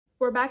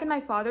We're back in my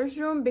father's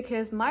room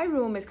because my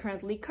room is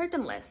currently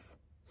curtainless.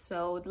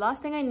 So the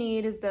last thing I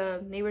need is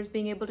the neighbors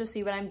being able to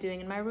see what I'm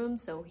doing in my room.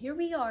 So here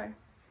we are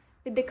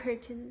with the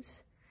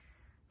curtains.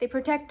 They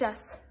protect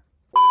us.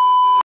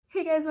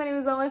 Hey guys, my name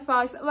is Madeleine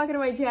Fox. Welcome to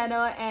my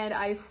channel, and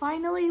I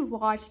finally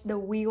watched The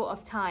Wheel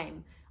of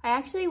Time. I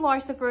actually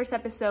watched the first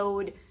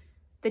episode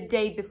the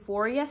day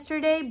before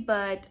yesterday,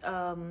 but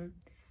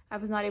I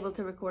was not able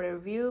to record a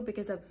review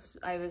because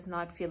I was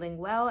not feeling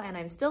well, and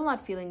I'm still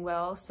not feeling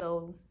well,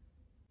 so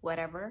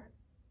whatever.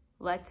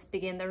 Let's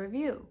begin the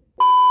review.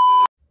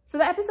 So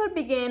the episode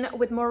began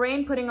with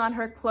Moraine putting on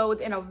her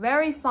clothes in a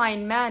very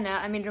fine manner.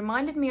 I mean,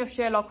 reminded me of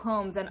Sherlock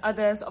Holmes and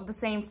others of the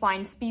same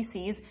fine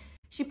species.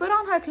 She put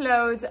on her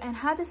clothes and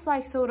had this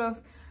like sort of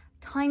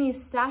tiny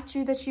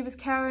statue that she was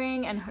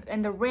carrying,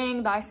 and the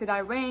ring, the Aes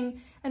Sedai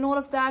ring, and all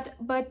of that.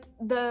 But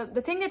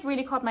the thing that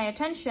really caught my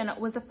attention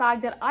was the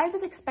fact that I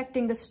was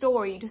expecting the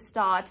story to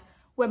start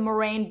when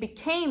Moraine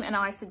became an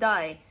Aes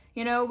Sedai.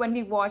 You know, when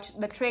we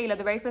watched the trailer,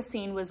 the very first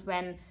scene was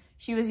when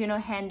she was, you know,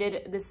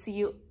 handed the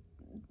seal,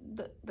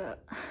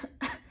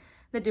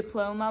 the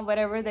diploma,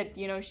 whatever, that,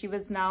 you know, she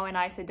was now an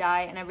Aes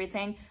Sedai and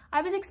everything.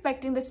 I was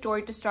expecting the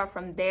story to start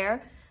from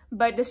there,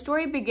 but the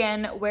story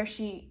began where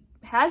she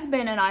has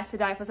been an Aes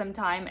Sedai for some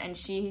time, and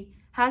she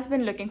has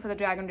been looking for the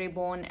Dragon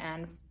Reborn,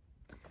 and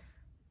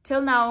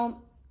till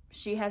now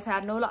she has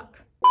had no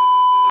luck.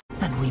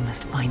 And we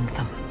must find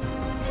them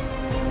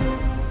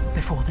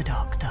before the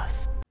dark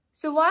does.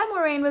 So while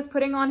Moraine was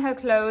putting on her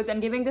clothes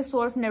and giving this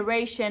sort of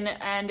narration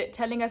and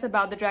telling us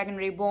about the Dragon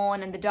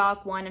Reborn and the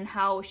Dark One and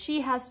how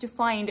she has to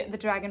find the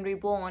Dragon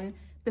Reborn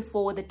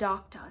before the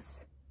dark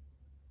does.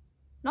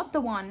 Not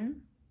the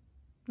one,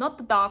 not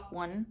the Dark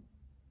One,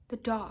 the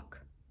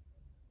Dark.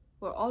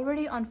 We're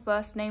already on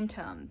first name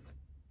terms.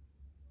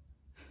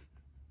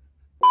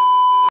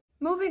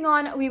 Moving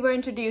on, we were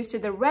introduced to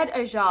the Red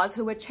Ajars,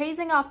 who were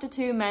chasing after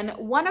two men,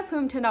 one of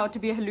whom turned out to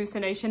be a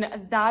hallucination.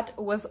 That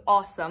was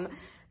awesome.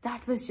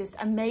 That was just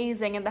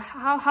amazing. And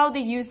how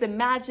they used the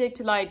magic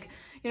to, like,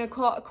 you know,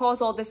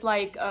 cause all this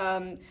like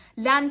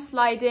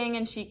landsliding,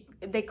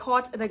 and they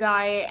caught the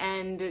guy,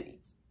 and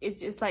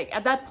it's just like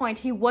at that point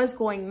he was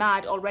going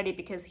mad already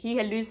because he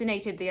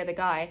hallucinated the other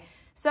guy.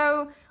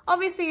 So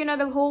obviously, you know,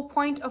 the whole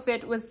point of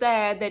it was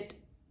there that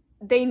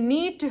they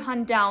need to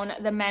hunt down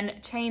the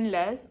men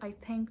chainless, I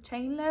think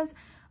chainless,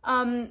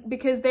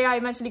 because they are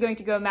eventually going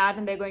to go mad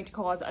and they're going to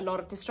cause a lot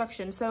of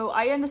destruction. So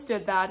I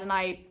understood that, and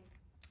I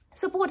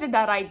supported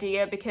that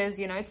idea because,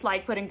 you know, it's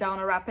like putting down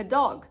a rabid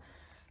dog.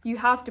 You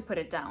have to put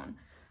it down.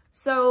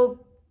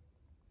 So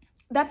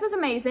that was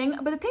amazing.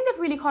 But the thing that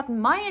really caught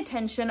my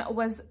attention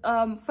was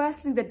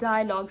firstly the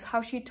dialogues,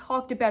 how she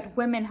talked about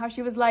women, how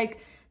she was like,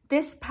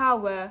 this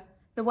power,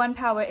 the one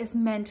power, is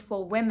meant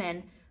for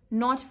women,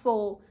 not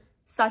for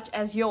such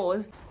as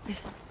yours.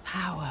 This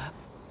power,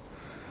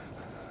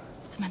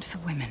 it's meant for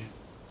women.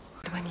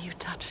 But when you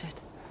touch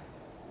it,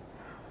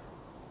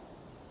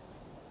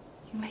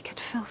 you make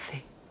it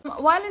filthy.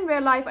 While in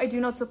real life, I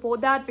do not support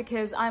that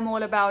because I'm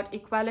all about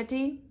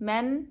equality.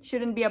 Men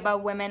shouldn't be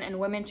above women and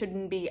women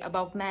shouldn't be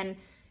above men.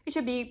 It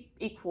should be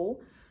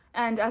equal.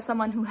 And as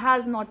someone who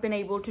has not been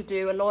able to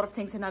do a lot of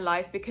things in her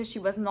life because she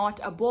was not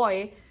a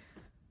boy,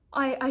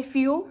 I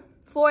feel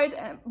for it,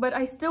 but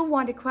I still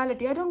want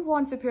equality. I don't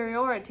want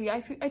superiority.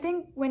 I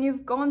think when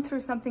you've gone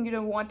through something, you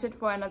don't want it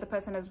for another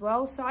person as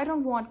well. So I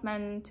don't want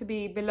men to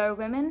be below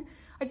women.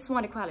 I just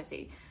want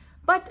equality.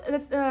 But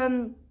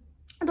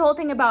the whole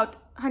thing about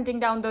hunting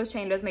down those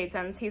chainless made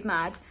sense. He's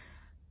mad.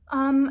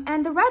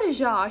 And the Red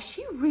Ajar,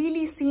 she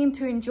really seemed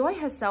to enjoy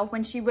herself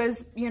when she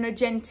was, you know,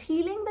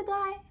 genteeling the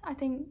guy.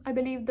 I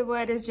believe the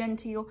word is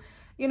genteel.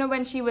 You know,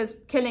 when she was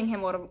killing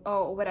him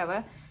or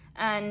whatever.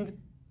 And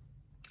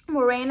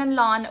Moraine and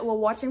Lan were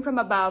watching from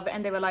above,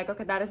 and they were like,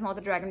 okay, that is not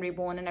the Dragon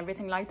Reborn and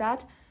everything like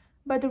that.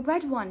 But the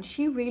Red One,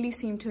 she really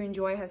seemed to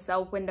enjoy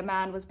herself when the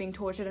man was being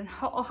tortured, and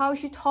how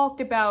she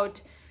talked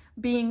about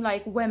being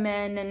like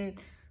women and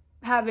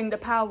having the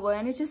power,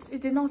 and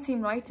it did not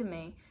seem right to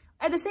me.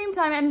 At the same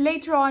time, and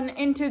later on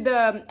into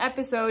the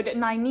episode,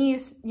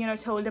 Nynaeve, you know,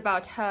 told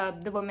about her,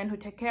 the woman who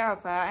took care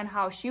of her, and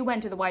how she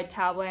went to the White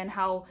Tower and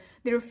how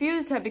they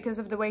refused her because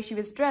of the way she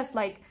was dressed.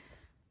 Like,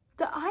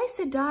 the Aes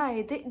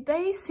Sedai,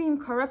 they seem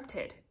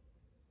corrupted.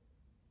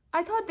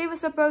 I thought they were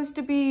supposed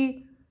to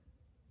be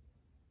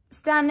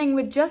standing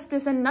with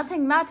justice and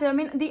nothing mattered. I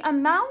mean, the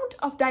amount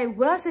of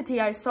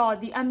diversity I saw,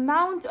 the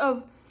amount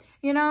of,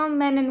 you know,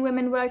 men and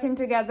women working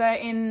together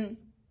in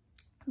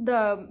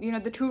the, you know,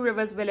 the Two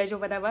Rivers village or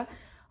whatever.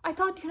 I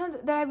thought, you know,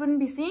 that I wouldn't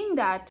be seeing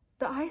that.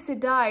 The Aes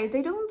Sedai,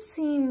 they don't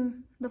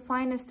seem the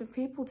finest of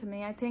people to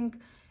me. I think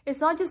it's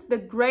not just the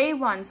grey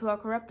ones who are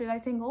corrupted. I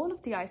think all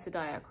of the Aes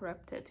Sedai are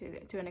corrupted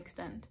to an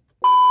extent.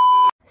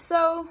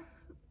 So,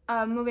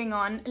 moving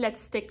on,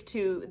 let's stick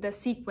to the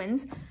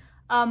sequence.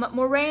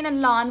 Moraine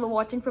and Lan were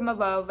watching from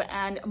above,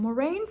 and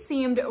Moraine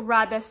seemed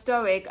rather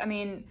stoic. I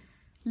mean,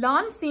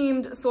 Lan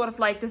seemed sort of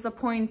like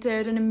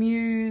disappointed and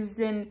amused,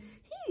 and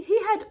he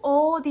had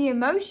all the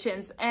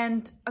emotions.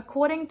 And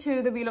according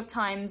to the Wheel of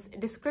Time's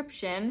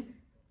description,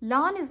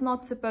 Lan is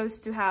not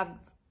supposed to have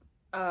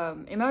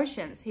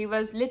emotions. He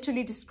was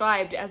literally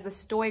described as the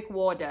stoic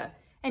warder.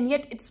 And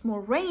yet it's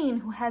Moraine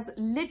who has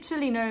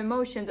literally no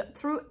emotions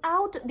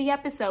throughout the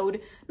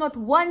episode. Not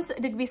once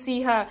did we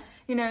see her,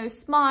 you know,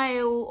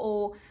 smile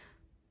or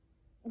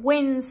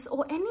wince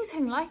or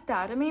anything like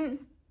that. I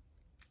mean,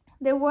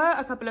 there were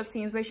a couple of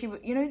scenes where she,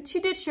 you know, she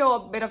did show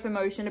a bit of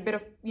emotion, a bit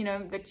of, you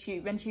know, that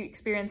when she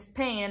experienced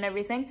pain and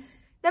everything,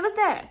 that was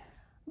there.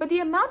 But the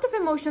amount of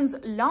emotions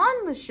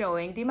Lan was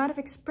showing, the amount of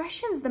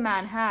expressions the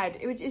man had,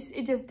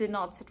 it just did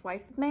not sit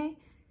right with me.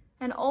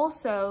 And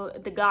also,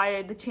 the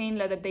guy, the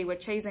chainler that they were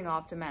chasing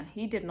after, man,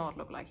 he did not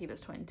look like he was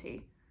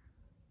 20.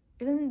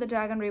 Isn't the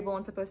Dragon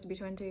Reborn supposed to be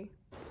 20?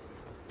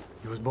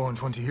 He was born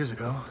 20 years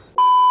ago.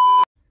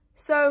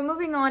 So,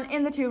 moving on,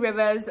 in the Two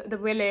Rivers, the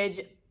village,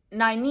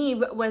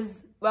 Nynaeve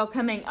was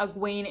welcoming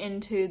Egwene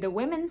into the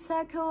women's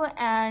circle,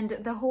 and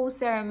the whole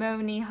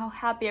ceremony, how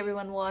happy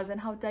everyone was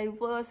and how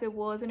diverse it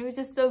was, and it was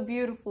just so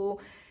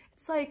beautiful.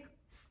 It's like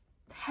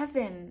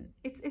heaven.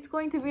 It's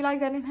going to be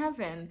like that in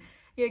heaven.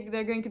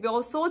 They're going to be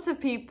all sorts of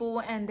people,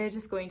 and they're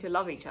just going to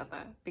love each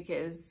other,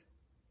 because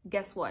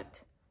guess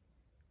what?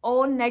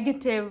 All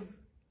negativity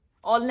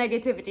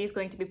is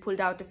going to be pulled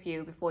out of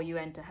you before you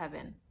enter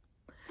heaven.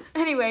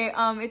 Anyway,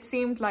 it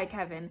seemed like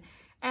heaven.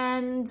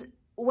 And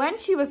when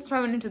she was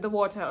thrown into the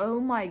water, oh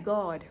my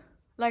god.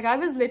 Like, I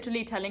was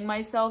literally telling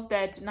myself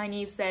that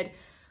Nynaeve said,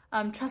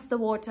 trust the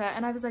water.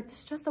 And I was like,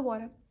 just trust the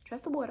water,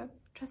 trust the water,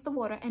 trust the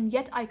water. And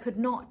yet I could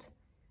not.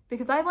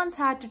 Because I once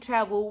had to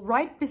travel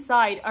right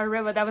beside a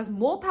river that was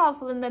more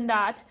powerful than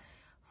that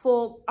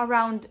for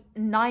around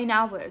 9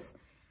 hours.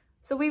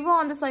 So we were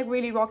on this like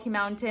really rocky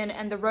mountain,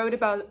 and the road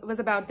was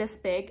about this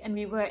big, and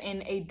we were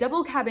in a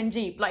double cabin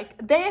Jeep. Like,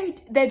 they're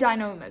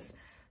ginormous.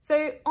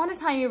 So on a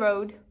tiny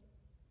road,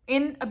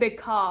 in a big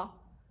car,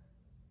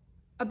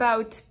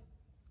 about,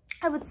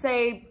 I would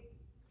say,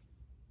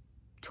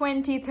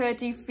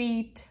 20-30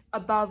 feet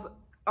above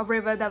a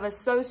river that was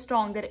so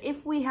strong that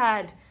if we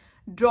had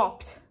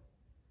dropped,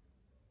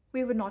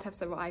 we would not have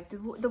survived.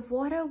 The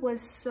water was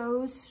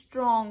so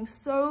strong,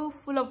 so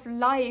full of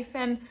life,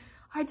 and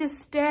I just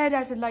stared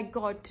at it like,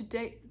 God,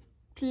 today,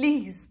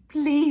 please,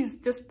 please,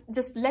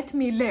 just let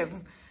me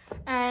live.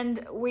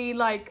 And we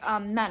like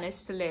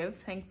managed to live,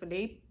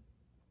 thankfully.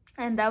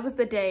 And that was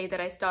the day that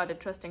I started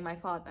trusting my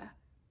father.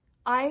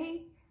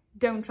 I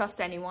don't trust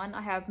anyone.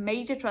 I have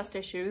major trust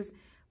issues.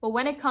 But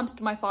when it comes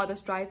to my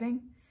father's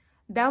driving,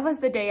 that was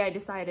the day I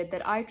decided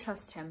that I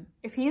trust him.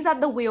 If he's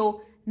at the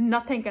wheel,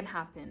 nothing can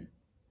happen.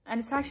 And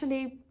it's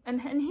actually,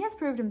 and he has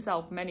proved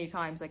himself many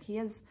times. Like,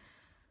 he's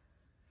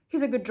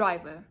a good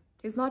driver.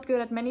 He's not good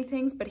at many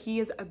things, but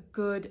he is a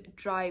good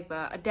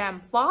driver. A damn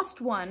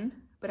fast one,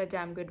 but a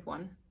damn good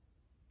one.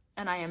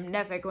 And I am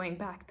never going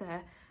back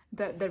there.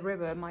 The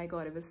river, my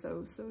god, it was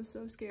so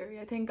scary.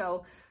 I think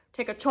I'll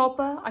take a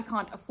chopper. I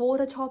can't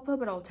afford a chopper,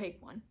 but I'll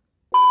take one.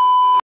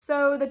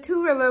 So the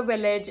Two River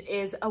Village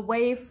is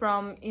away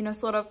from, you know,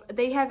 sort of,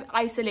 they have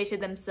isolated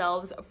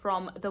themselves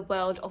from the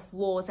world of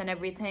wars and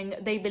everything.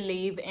 They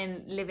believe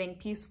in living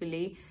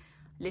peacefully.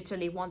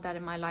 Literally want that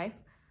in my life.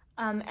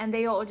 And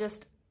they all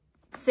just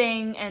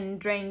sing and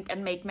drink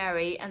and make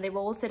merry. And they were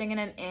all sitting in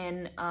an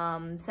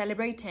inn,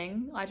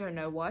 celebrating, I don't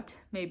know what.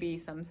 Maybe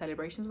some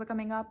celebrations were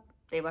coming up.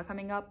 They were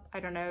coming up. I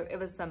don't know. It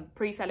was some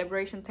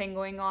pre-celebration thing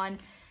going on.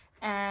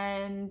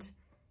 And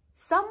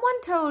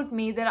someone told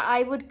me that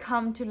I would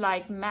come to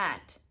like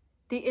Matt.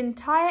 The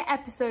entire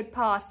episode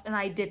passed and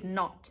I did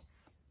not.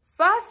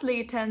 Firstly,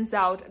 it turns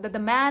out that the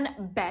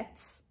man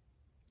bets,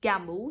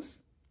 gambles,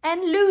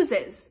 and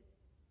loses.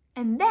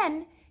 And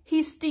then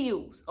he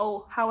steals,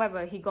 or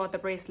however he got the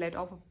bracelet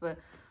off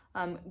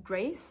of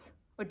Grace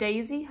or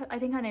Daisy. I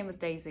think her name was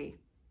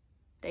Daisy.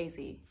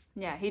 Daisy.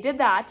 Yeah, he did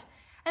that.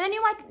 And then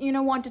you might, you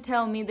know, want to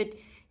tell me that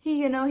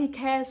he, you know, he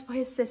cares for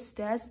his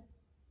sisters.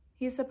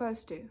 He's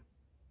supposed to.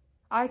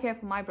 I care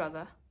for my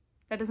brother.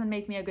 That doesn't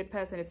make me a good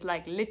person. It's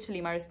like literally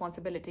my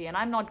responsibility. And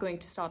I'm not going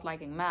to start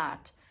liking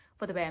Matt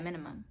for the bare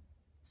minimum.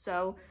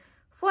 So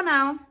for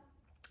now,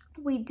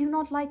 we do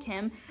not like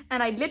him.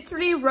 And I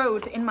literally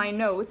wrote in my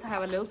notes, I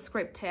have a little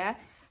script here.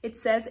 It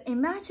says,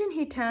 imagine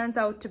he turns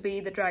out to be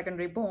the Dragon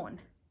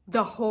Reborn.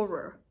 The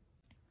horror.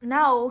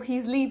 Now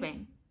he's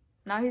leaving.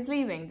 Now he's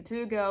leaving. The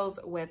two girls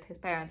with his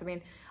parents. I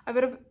mean, I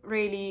would have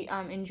really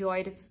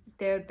enjoyed if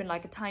there had been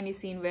like a tiny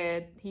scene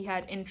where he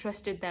had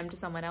entrusted them to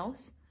someone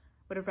else.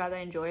 Would have rather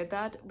enjoyed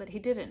that, but he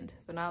didn't.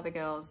 So now the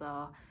girls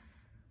are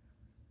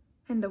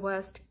in the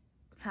worst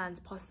hands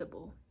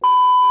possible.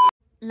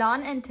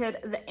 Lan entered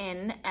the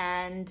inn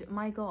and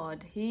my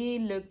god, he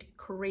looked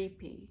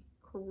creepy.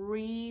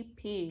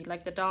 Creepy,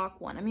 like the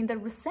Dark One. I mean, the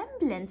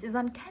resemblance is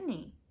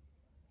uncanny.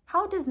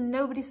 How does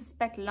nobody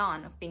suspect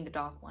Lan of being the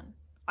Dark One?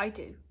 I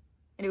do.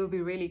 And it would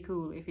be really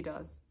cool if he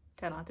does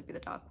turn out to be the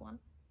Dark One.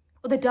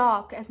 Or the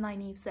Dark, as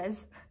Nynaeve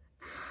says.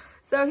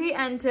 So he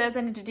enters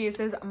and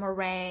introduces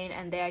Moraine,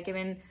 and they are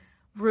given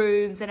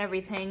rooms and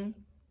everything.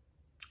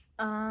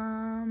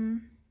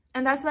 And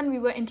that's when we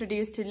were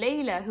introduced to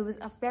Layla, who was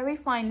a very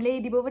fine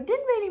lady. But what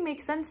didn't really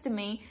make sense to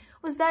me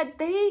was that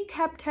they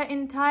kept her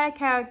entire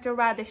character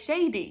rather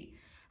shady.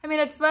 I mean,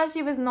 at first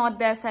she was not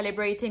there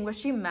celebrating. Was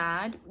she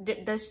mad?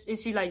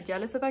 Is she like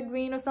jealous of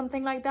Agreen or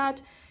something like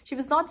that? She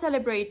was not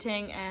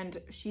celebrating, and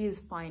she is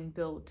fine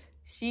built.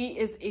 She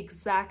is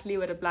exactly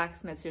what a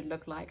blacksmith should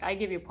look like. I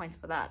give you points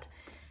for that.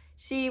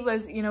 She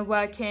was, you know,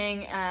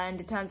 working, and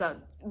it turns out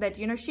that,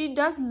 you know, she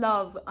does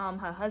love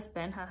her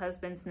husband. Her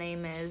husband's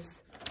name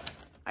is,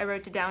 I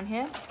wrote it down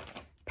here,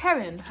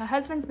 Perrin. Her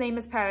husband's name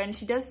is Perrin.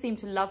 She does seem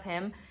to love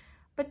him.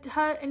 But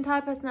her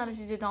entire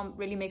personality did not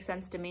really make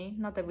sense to me.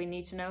 Not that we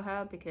need to know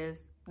her, because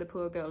the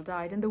poor girl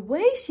died. And the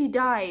way she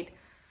died,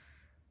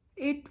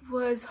 it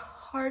was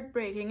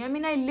heartbreaking. I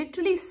mean, I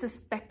literally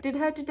suspected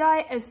her to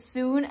die as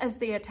soon as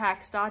the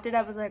attack started.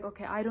 I was like,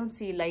 okay, I don't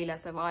see Layla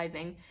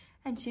surviving.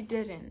 And she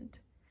didn't.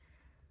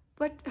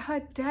 But her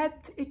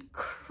death, it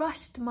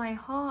crushed my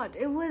heart.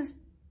 It was...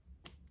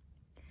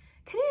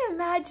 Can you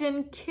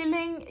imagine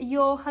killing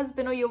your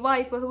husband or your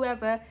wife or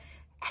whoever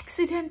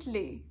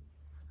accidentally?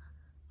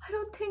 I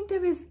don't think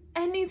there is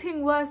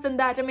anything worse than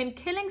that. I mean,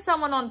 killing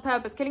someone on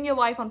purpose, killing your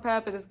wife on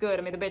purpose is good.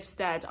 I mean, the bitch's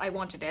dead. I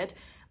wanted it.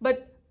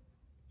 But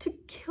to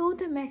kill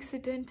them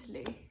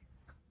accidentally,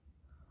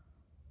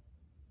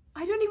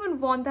 I don't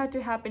even want that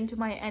to happen to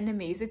my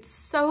enemies. It's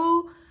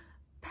so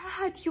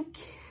bad. You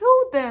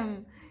kill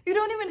them. You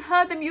don't even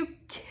hurt them. You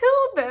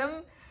kill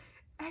them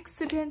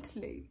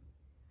accidentally.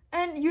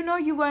 And you know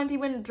you weren't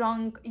even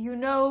drunk. You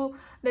know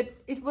that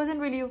it wasn't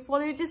really your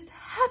fault. It just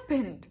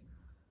happened.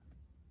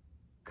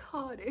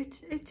 God,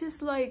 it's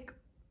just like,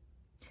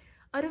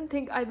 I don't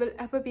think I will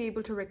ever be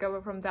able to recover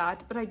from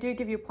that, but I do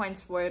give you points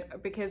for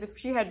it, because if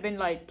she had been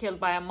like killed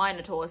by a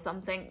minotaur or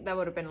something, that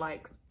would have been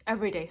like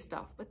everyday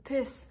stuff. But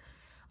this,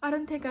 I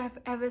don't think I've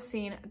ever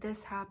seen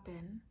this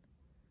happen.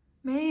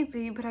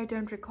 Maybe, but I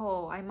don't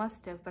recall. I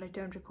must have, but I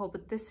don't recall.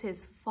 But this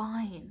is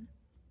fine.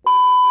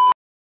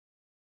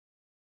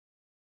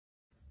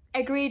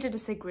 Agree to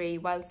disagree.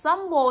 While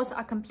some wars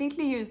are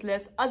completely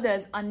useless,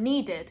 others are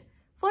needed.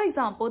 For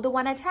example, the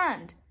one at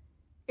hand.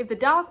 If the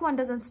Dark One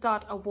doesn't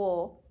start a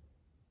war,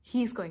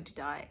 he's going to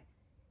die.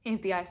 And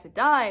if the Aes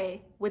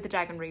Sedai with the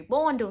Dragon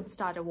Reborn don't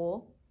start a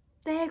war,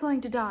 they're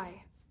going to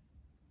die.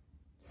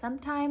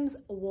 Sometimes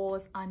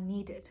wars are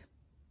needed.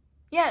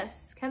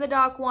 Yes, can the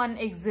Dark One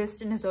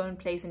exist in his own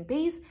place in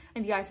peace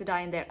and the Aes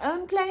Sedai in their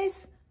own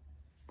place?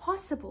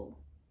 Possible.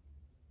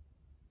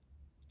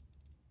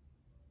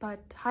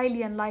 But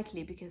highly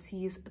unlikely, because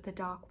he's the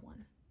Dark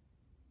One.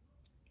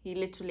 He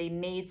literally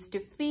needs to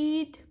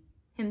feed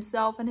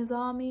himself and his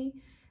army,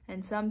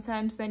 and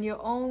sometimes when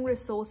your own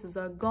resources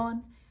are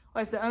gone,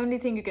 or if the only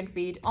thing you can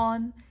feed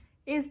on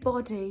is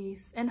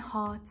bodies and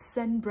hearts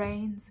and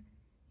brains,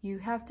 you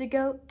have to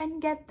go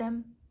and get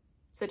them.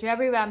 So to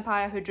every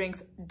vampire who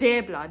drinks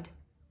deer blood,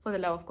 for the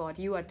love of God,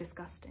 you are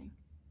disgusting.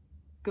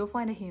 Go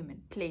find a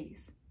human,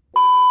 please.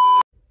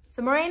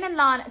 So Moiraine and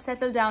Lan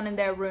settled down in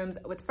their rooms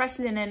with fresh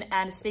linen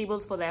and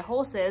stables for their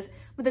horses,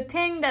 but the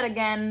thing that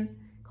again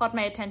caught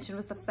my attention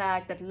was the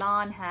fact that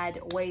Lan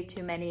had way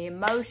too many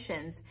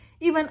emotions.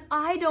 Even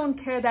I don't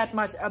care that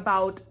much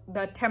about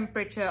the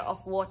temperature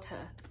of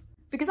water,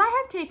 because I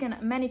have taken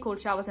many cold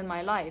showers in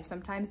my life.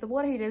 Sometimes the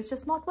water heater is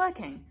just not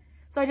working.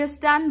 So I just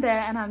stand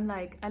there and I'm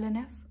like,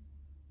 Elenif,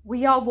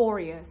 we are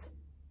warriors.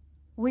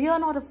 We are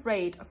not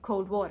afraid of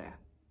cold water.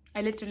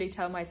 I literally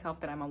tell myself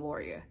that I'm a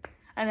warrior.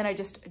 And then I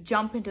just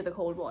jump into the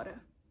cold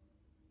water.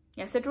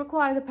 Yes, it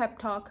requires a pep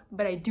talk,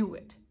 but I do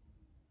it.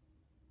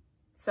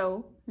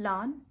 So,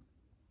 Lan,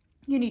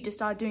 you need to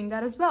start doing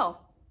that as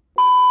well.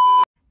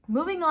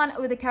 Moving on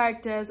with the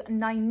characters,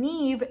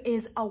 Nynaeve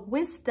is a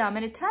wisdom.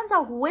 And it turns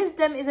out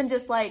wisdom isn't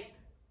just like,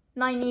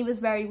 Nynaeve is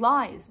very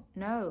wise.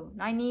 No,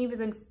 Nynaeve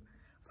isn't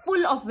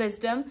full of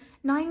wisdom.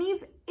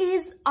 Nynaeve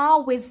is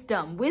our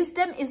wisdom.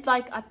 Wisdom is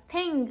like a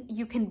thing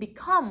you can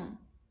become.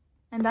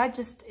 And that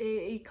just,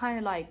 it kind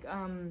of like,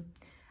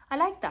 I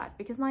like that,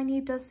 because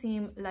Nynaeve does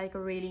seem like a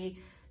really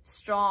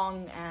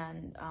strong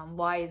and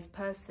wise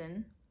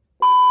person.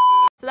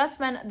 So that's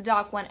when the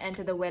Dark One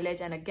entered the village,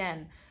 and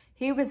again,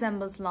 he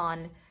resembles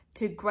Lan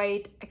to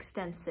great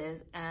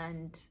extenses.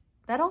 And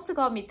that also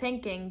got me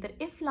thinking that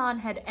if Lan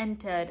had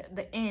entered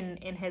the inn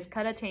in his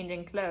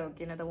color-changing cloak,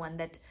 you know, the one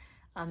that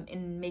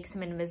makes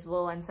him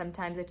invisible, and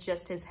sometimes it's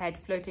just his head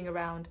floating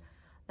around,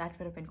 that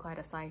would have been quite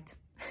a sight.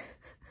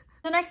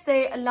 The next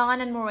day,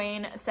 Lan and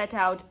Moiraine set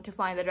out to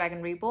find the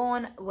Dragon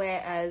Reborn,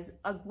 whereas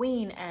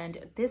Egwene and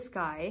this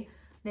guy,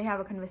 they have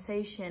a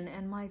conversation,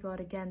 and my god,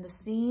 again, the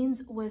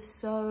scenes were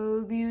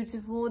so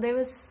beautiful. They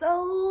were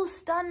so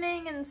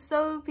stunning and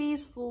so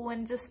peaceful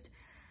and just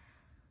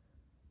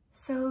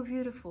so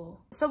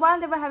beautiful. So while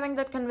they were having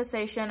that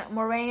conversation,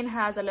 Moiraine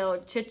has a little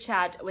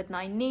chit-chat with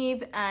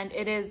Nynaeve, and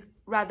it is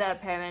rather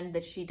apparent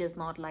that she does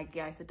not like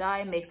the Aes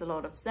Sedai. Makes a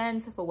lot of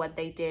sense for what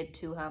they did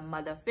to her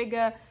mother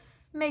figure.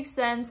 Makes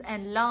sense,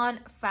 and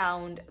Lan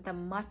found the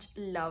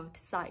much-loved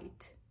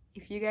sight.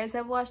 If you guys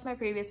have watched my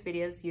previous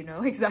videos, you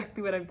know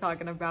exactly what I'm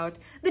talking about.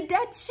 The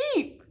dead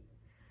sheep!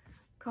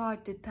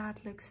 God, did that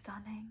look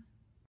stunning.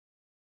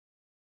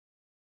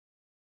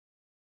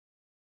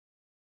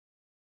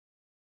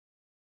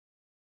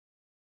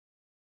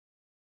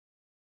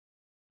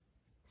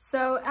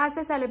 So as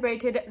they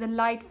celebrated the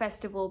light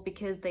festival,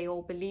 because they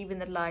all believe in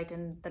the light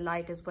and the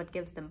light is what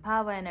gives them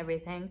power and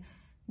everything,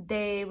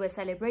 they were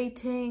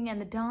celebrating and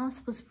the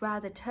dance was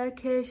rather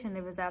Turkish and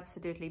it was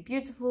absolutely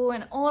beautiful,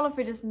 and all of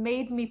it just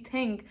made me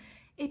think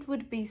it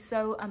would be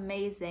so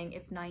amazing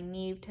if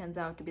Nynaeve turns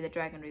out to be the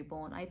Dragon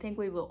Reborn. I think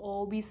we will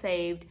all be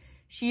saved.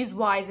 She's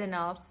wise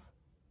enough.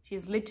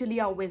 She's literally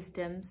our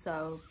wisdom,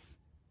 so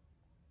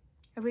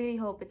I really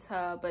hope it's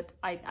her, but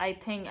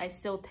I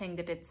still think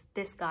that it's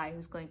this guy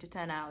who's going to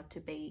turn out to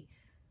be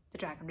the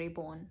Dragon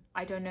Reborn.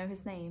 I don't know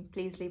his name.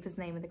 Please leave his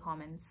name in the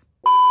comments.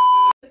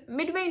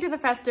 Midway into the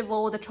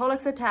festival, the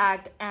Trollocs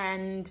attacked,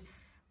 and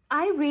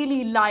I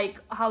really like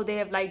how they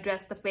have like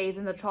dressed the Fays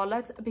and the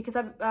Trollocs, because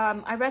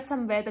I read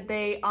somewhere that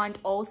they aren't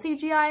all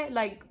CGI,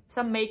 like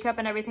some makeup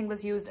and everything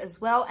was used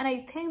as well, and I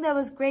think that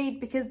was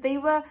great because they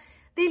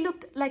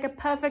looked like a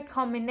perfect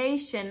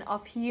combination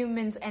of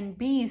humans and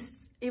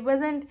beasts. It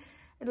wasn't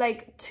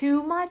like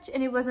too much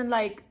and it wasn't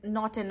like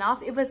not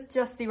enough. It was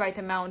just the right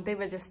amount. They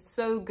were just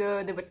so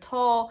good. They were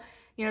tall,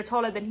 you know,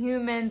 taller than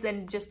humans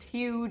and just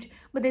huge,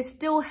 but they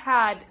still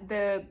had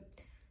the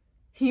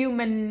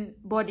human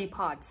body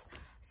parts.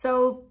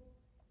 So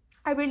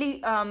I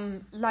really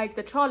liked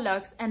the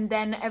Trollocs, and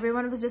then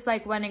everyone was just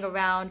like running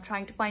around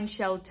trying to find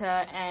shelter,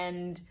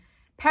 and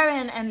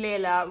Perrin and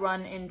Layla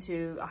run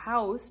into a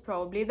house,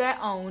 probably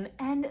their own,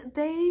 and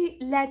they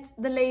let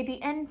the lady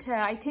enter.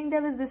 I think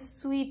that was the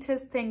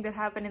sweetest thing that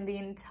happened in the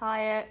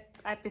entire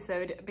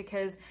episode,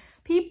 because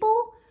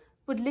people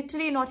would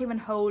literally not even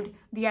hold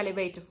the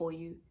elevator for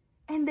you,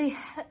 and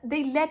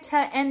they let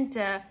her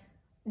enter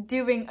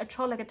during a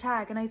Trolloc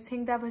attack, and I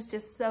think that was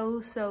just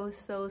so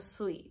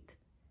sweet.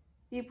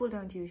 People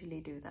don't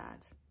usually do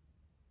that.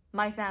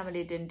 My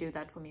family didn't do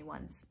that for me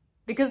once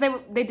because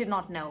they did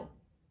not know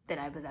that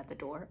I was at the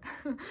door.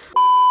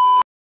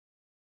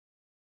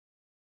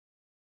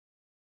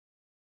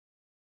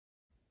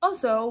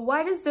 Also,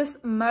 why does this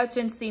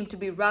merchant seem to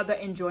be rather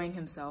enjoying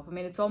himself? I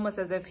mean, it's almost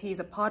as if he's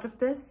a part of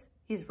this.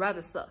 He's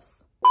rather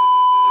sus.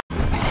 What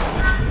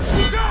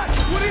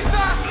is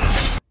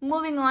that?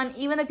 Moving on,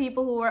 even the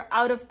people who were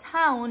out of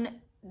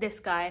town, this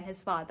guy and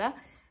his father,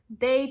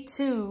 they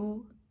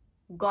too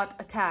got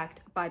attacked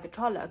by the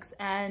Trollocs,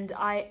 and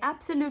I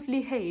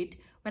absolutely hate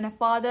when a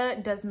father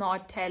does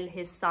not tell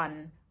his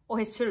son or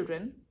his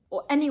children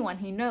or anyone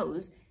he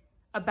knows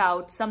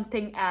about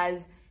something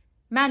as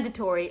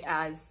mandatory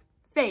as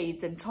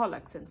Fays and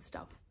Trollocs and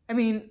stuff. I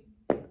mean,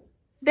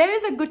 there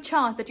is a good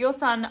chance that your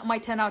son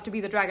might turn out to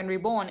be the Dragon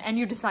Reborn and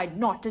you decide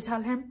not to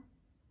tell him.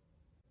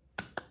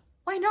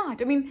 Why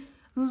not? I mean,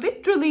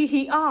 literally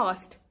he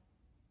asked,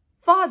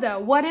 "Father,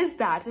 what is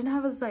that?" And I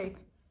was like,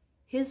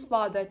 his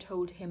father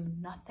told him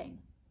nothing.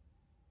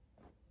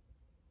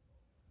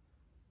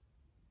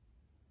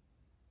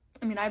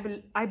 I mean,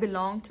 I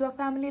belong to a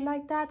family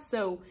like that,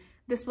 so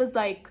this was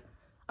like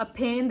a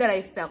pain that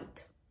I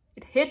felt.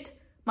 It hit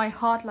my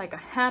heart like a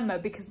hammer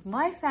because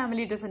my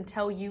family doesn't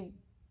tell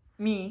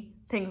me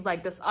things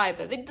like this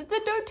either. They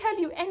don't tell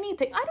you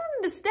anything. I don't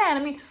understand.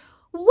 I mean,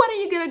 what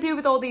are you gonna do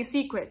with all these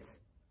secrets?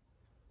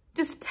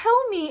 Just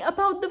tell me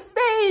about the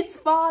Fates,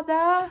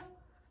 Father.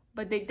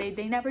 But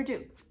they never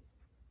do.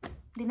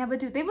 They never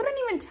do. They wouldn't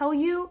even tell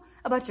you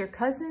about your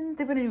cousins.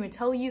 They wouldn't even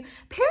tell you.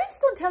 Parents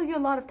don't tell you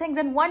a lot of things.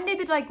 And one day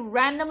they'd like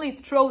randomly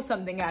throw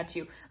something at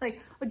you.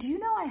 Like, oh, do you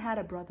know I had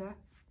a brother?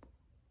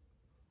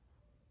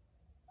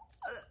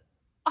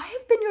 I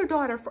have been your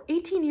daughter for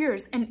 18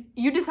 years and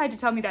you decide to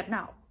tell me that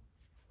now.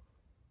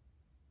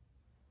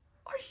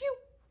 Are you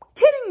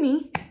kidding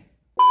me?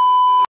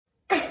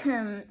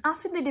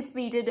 After they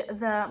defeated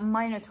the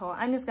Minotaur,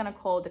 I'm just gonna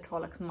call the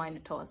Trollocs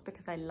Minotaurs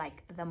because I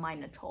like the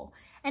Minotaur.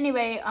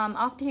 Anyway,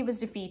 after he was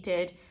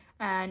defeated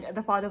and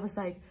the father was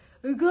like,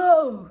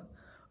 "Go,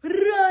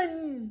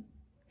 run."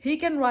 He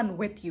can run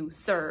with you,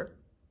 sir.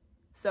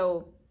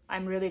 So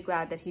I'm really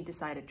glad that he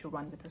decided to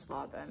run with his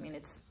father. I mean,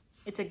 it's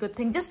a good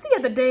thing. Just the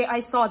other day,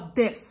 I saw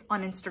this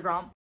on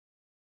Instagram.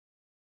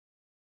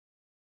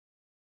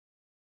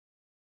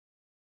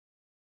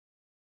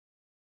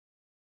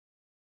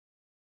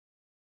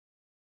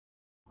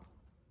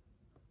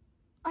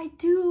 I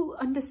do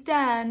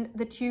understand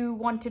that you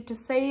wanted to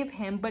save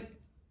him, but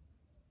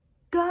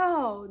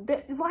go.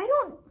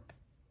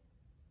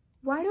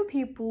 Why do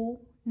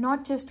people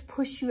not just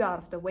push you out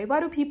of the way? Why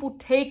do people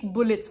take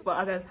bullets for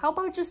others? How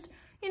about just,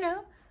 you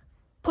know,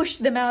 push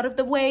them out of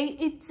the way?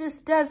 It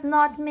just does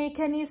not make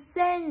any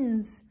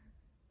sense.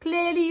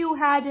 Clearly you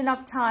had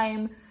enough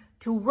time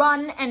to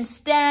run and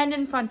stand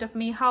in front of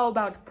me. How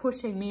about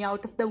pushing me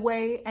out of the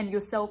way and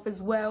yourself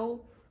as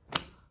well?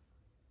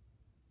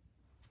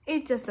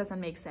 It just doesn't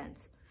make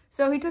sense.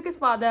 So he took his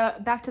father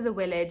back to the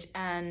village,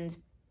 and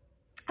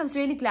I was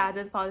really glad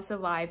that the father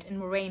survived and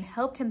Moraine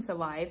helped him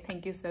survive.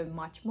 Thank you so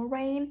much,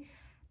 Moraine.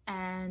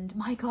 And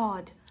my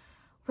God,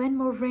 when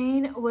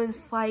Moraine was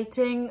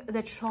fighting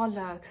the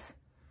Trollocs,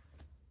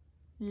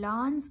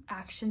 Lan's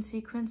action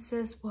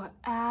sequences were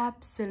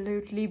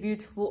absolutely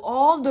beautiful.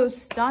 All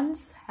those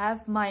stunts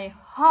have my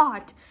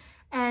heart,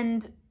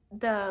 and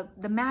the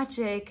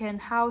magic and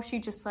how she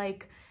just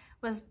like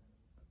was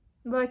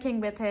working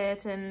with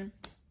it. And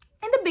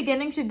in the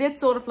beginning, she did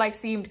sort of like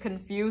seemed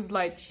confused,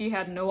 like she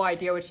had no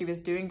idea what she was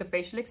doing, the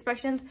facial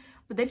expressions.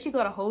 But then she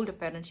got a hold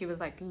of it and she was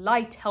like,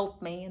 light,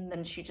 help me. And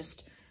then she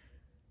just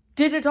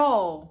did it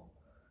all.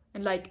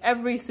 And like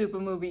every super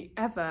movie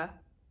ever,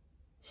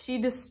 she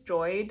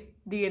destroyed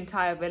the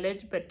entire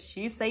village, but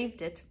she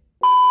saved it.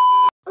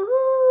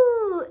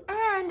 Ooh,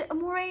 and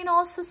Moraine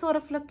also sort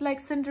of looked like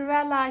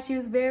Cinderella. She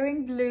was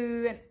wearing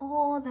blue and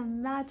all the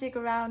magic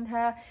around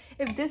her.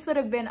 If this would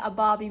have been a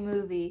Barbie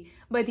movie,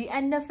 by the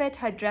end of it,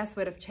 her dress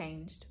would have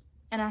changed.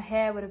 And her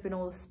hair would have been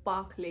all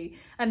sparkly.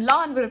 And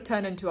Lan would have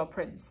turned into a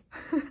prince.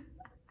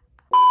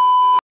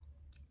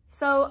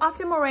 So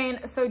after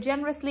Moraine so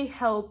generously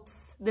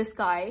helps this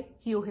guy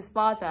heal his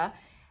father,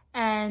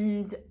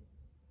 and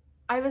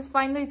I was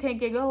finally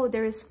thinking, oh,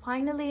 there is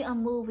finally a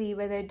movie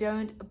where they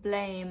don't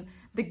blame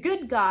the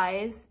good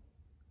guys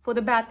for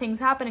the bad things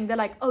happening. They're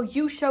like, oh,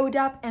 you showed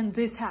up and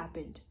this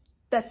happened.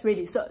 That's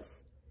really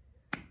sus.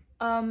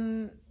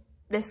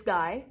 This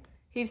guy,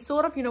 he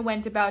sort of, you know,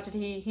 went about it.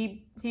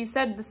 He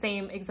said the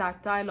same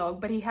exact dialogue,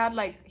 but he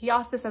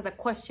asked this as a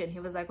question. He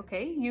was like,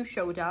 okay, you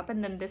showed up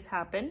and then this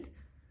happened.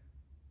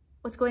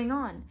 What's going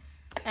on?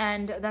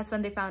 And that's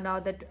when they found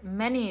out that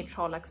many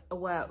Trollocs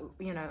were,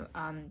 you know,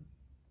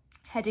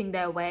 heading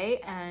their way.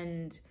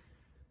 And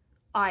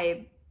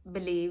I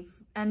believe,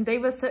 and they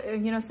were,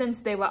 you know,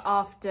 since they were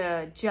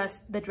after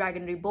just the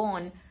Dragon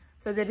Reborn,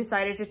 so they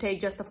decided to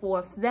take just the 4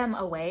 of them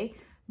away.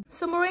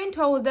 So Moraine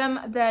told them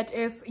that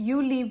if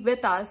you leave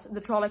with us, the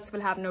Trollocs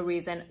will have no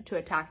reason to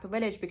attack the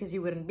village because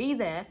you wouldn't be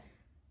there.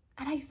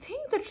 And I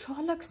think the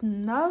Trollocs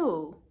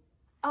know.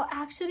 Oh,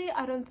 actually,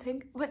 I don't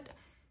think, but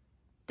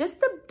does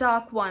the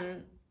Dark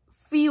One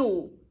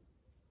feel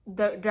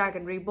the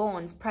Dragon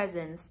Reborn's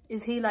presence?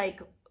 Is he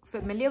like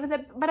familiar with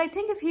it? But I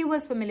think if he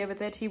was familiar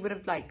with it, he would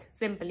have like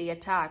simply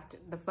attacked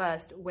the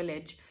first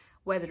village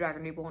where the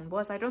Dragon Reborn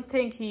was. I don't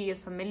think he is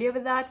familiar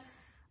with that.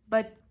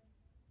 But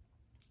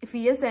if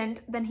he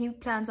isn't, then he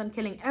plans on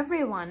killing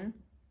everyone,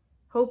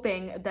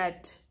 hoping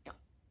that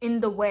in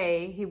the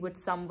way he would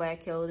somewhere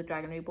kill the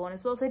Dragon Reborn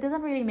as well. So it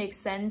doesn't really make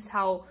sense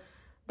how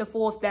the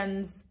 4 of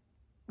them's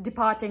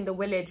departing the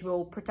village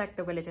will protect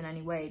the village in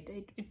any way.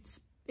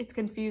 It's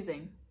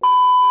confusing.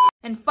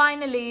 And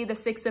finally, the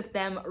 6 of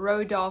them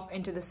rode off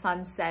into the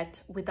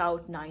sunset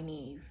without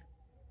Nynaeve,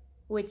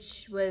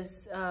 which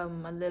was I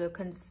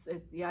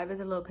was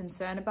a little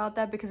concerned about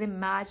that, because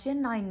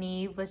imagine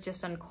Nynaeve was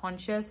just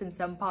unconscious in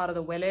some part of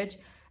the village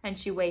and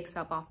she wakes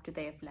up after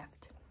they have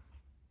left.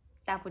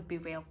 That would be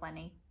real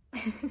funny.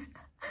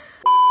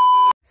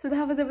 So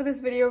that was it for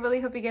this video.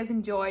 Really hope you guys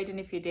enjoyed, and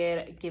if you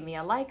did, give me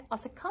a like.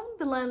 Also, comment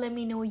below and let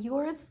me know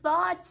your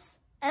thoughts.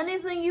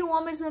 Anything you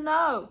want me to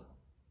know,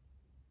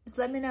 just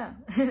let me know.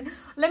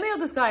 Let me know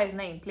this guy's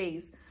name,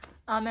 please.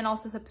 And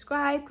also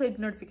subscribe, click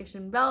the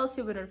notification bell so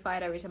you'll be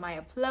notified every time I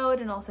upload,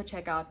 and also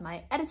check out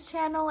my edits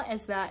channel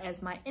as well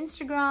as my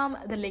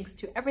Instagram. The links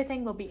to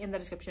everything will be in the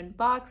description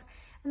box.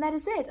 And that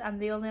is it. I'm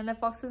the only Anna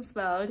Fox in this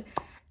world.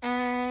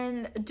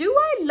 And do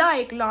I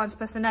like Lan's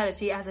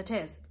personality as it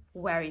is?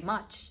 Very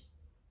much.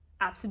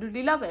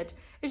 Absolutely love it.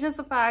 It's just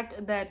the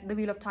fact that the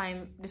Wheel of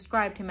Time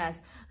described him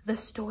as the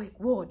stoic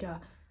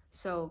warrior.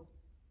 So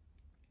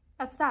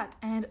that's that,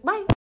 and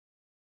bye.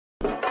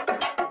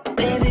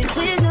 Baby,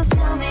 Jesus.